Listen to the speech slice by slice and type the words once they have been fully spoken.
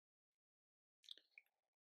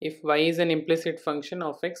if y is an implicit function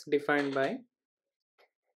of x defined by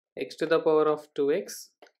x to the power of 2x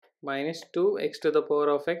minus 2x to the power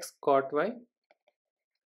of x cot y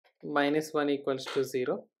minus 1 equals to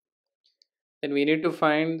 0, then we need to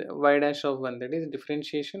find y dash of 1, that is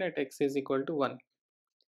differentiation at x is equal to 1.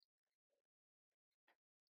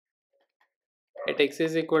 At x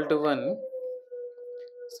is equal to 1,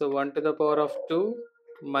 so 1 to the power of 2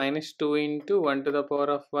 minus 2 into 1 to the power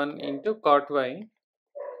of 1 into cot y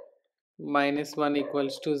minus 1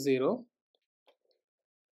 equals to 0,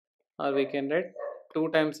 or we can write 2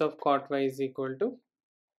 times of cot y is equal to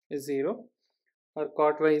 0, or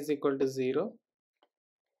cot y is equal to 0,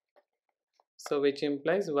 so which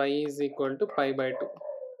implies y is equal to pi by 2.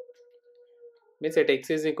 Means at x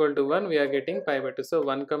is equal to 1 we are getting pi by 2, so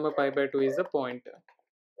 1 comma pi by 2 is the point.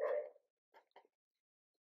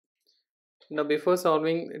 Now before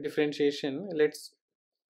solving differentiation, let's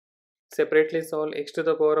separately solve x to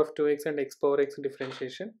the power of 2x and x power x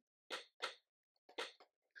differentiation.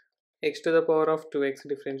 X to the power of 2x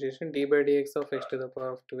differentiation, d by dx of x to the power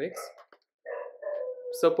of 2x.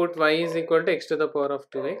 So put y is equal to x to the power of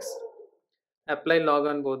 2x, apply log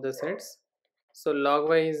on both the sides, so log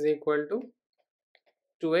y is equal to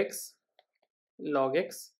 2x log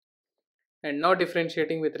x, and now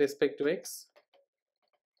differentiating with respect to x,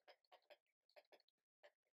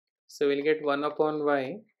 so we'll get 1 upon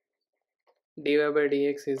y dy by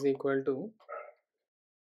dx is equal to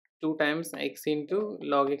 2 times x into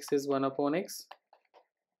log x is 1 upon x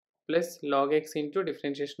plus log x into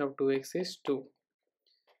differentiation of 2x is 2.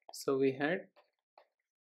 So we had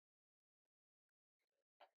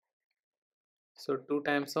 2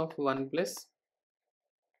 times of 1 plus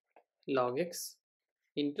log x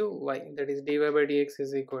into y, that is dy by dx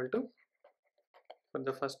is equal to, for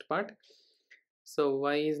the first part, so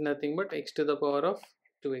y is nothing but x to the power of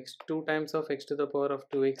 2x, 2 times of x to the power of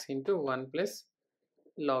 2x into 1 plus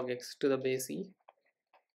log x to the base e.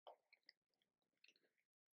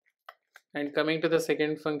 And coming to the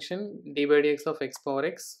second function, d by dx of x power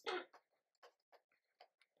x,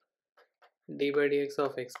 d by dx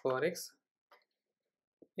of x power x,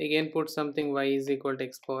 again put something y is equal to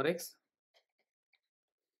x power x,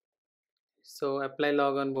 so apply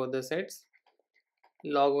log on both the sides,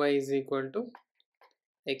 log y is equal to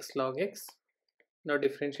x log x. Now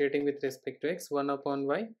differentiating with respect to x, 1 upon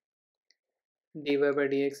y dy by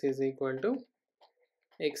dx is equal to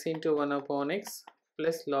x into 1 upon x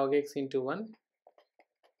plus log x into 1,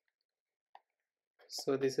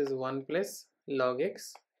 so this is 1 plus log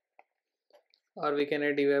x, or we can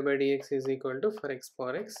write dy by dx is equal to, for x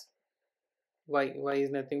power x, y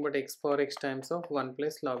is nothing but x power x times of 1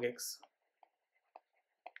 plus log x.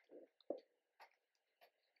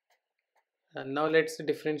 And now let's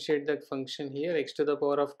differentiate the function here, x to the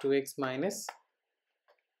power of 2x minus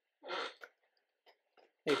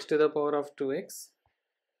x to the power of 2x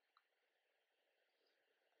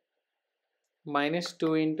minus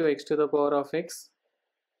 2 into x to the power of x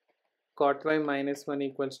cot y minus 1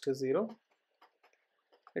 equals to 0.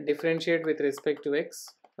 Differentiate with respect to x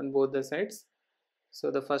on both the sides,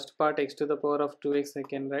 so the first part x to the power of 2x I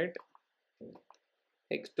can write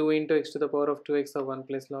x2 into x to the power of 2x of 1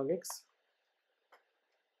 plus log x,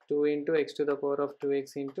 2 into x to the power of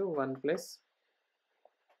 2x into 1 plus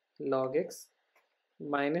log x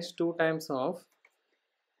minus 2 times of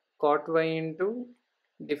cot y into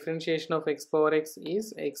differentiation of x power x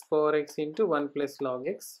is x power x into 1 plus log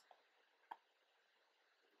x,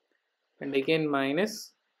 and again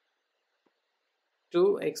minus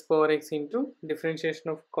 2 x power x into differentiation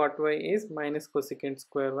of cot y is minus cosecant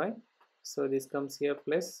square y, so this comes here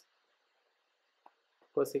plus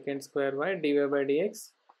cosecant square y dy by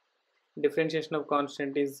dx, differentiation of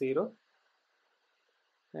constant is 0,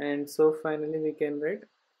 and so finally we can write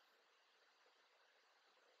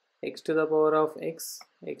x to the power of x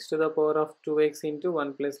to the power of 2x into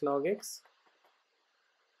 1 plus log x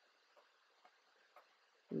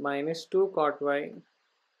minus 2 cot y,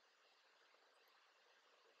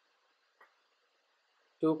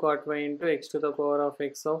 2 cot y into x to the power of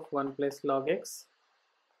x of 1 plus log x,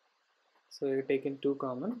 so we have taken 2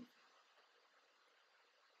 common,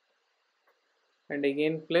 and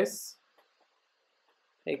again plus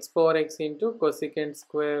x power x into cosecant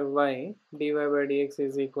square y dy by dx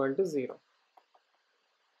is equal to 0.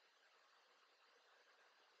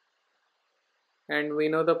 And we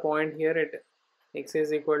know the point here at x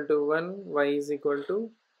is equal to 1, y is equal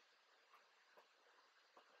to,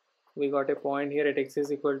 we got a point here at x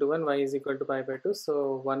is equal to 1, y is equal to pi by 2,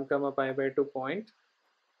 so 1 comma pi by 2 point.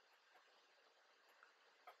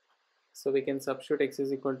 So we can substitute x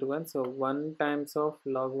is equal to 1. So 1 times of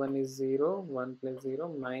log 1 is 0, 1 plus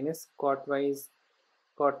 0 minus cot y is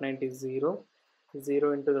cot 90 is 0,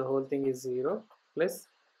 0 into the whole thing is 0 plus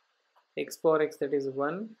x power x, that is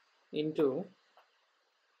 1 into,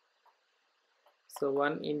 so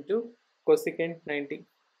 1 into cosecant 90.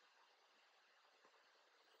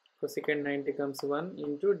 Cosecant 90 comes 1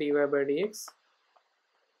 into dy by dx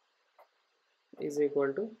is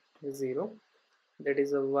equal to 0. That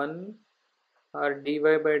is a 1, or dy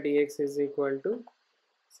by dx is equal to,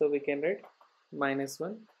 so we can write minus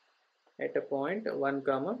 1 at a point 1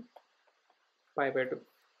 comma pi by 2.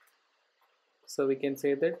 So we can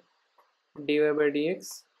say that dy by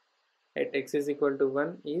dx at x is equal to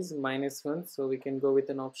 1 is minus 1. So we can go with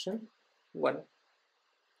an option 1.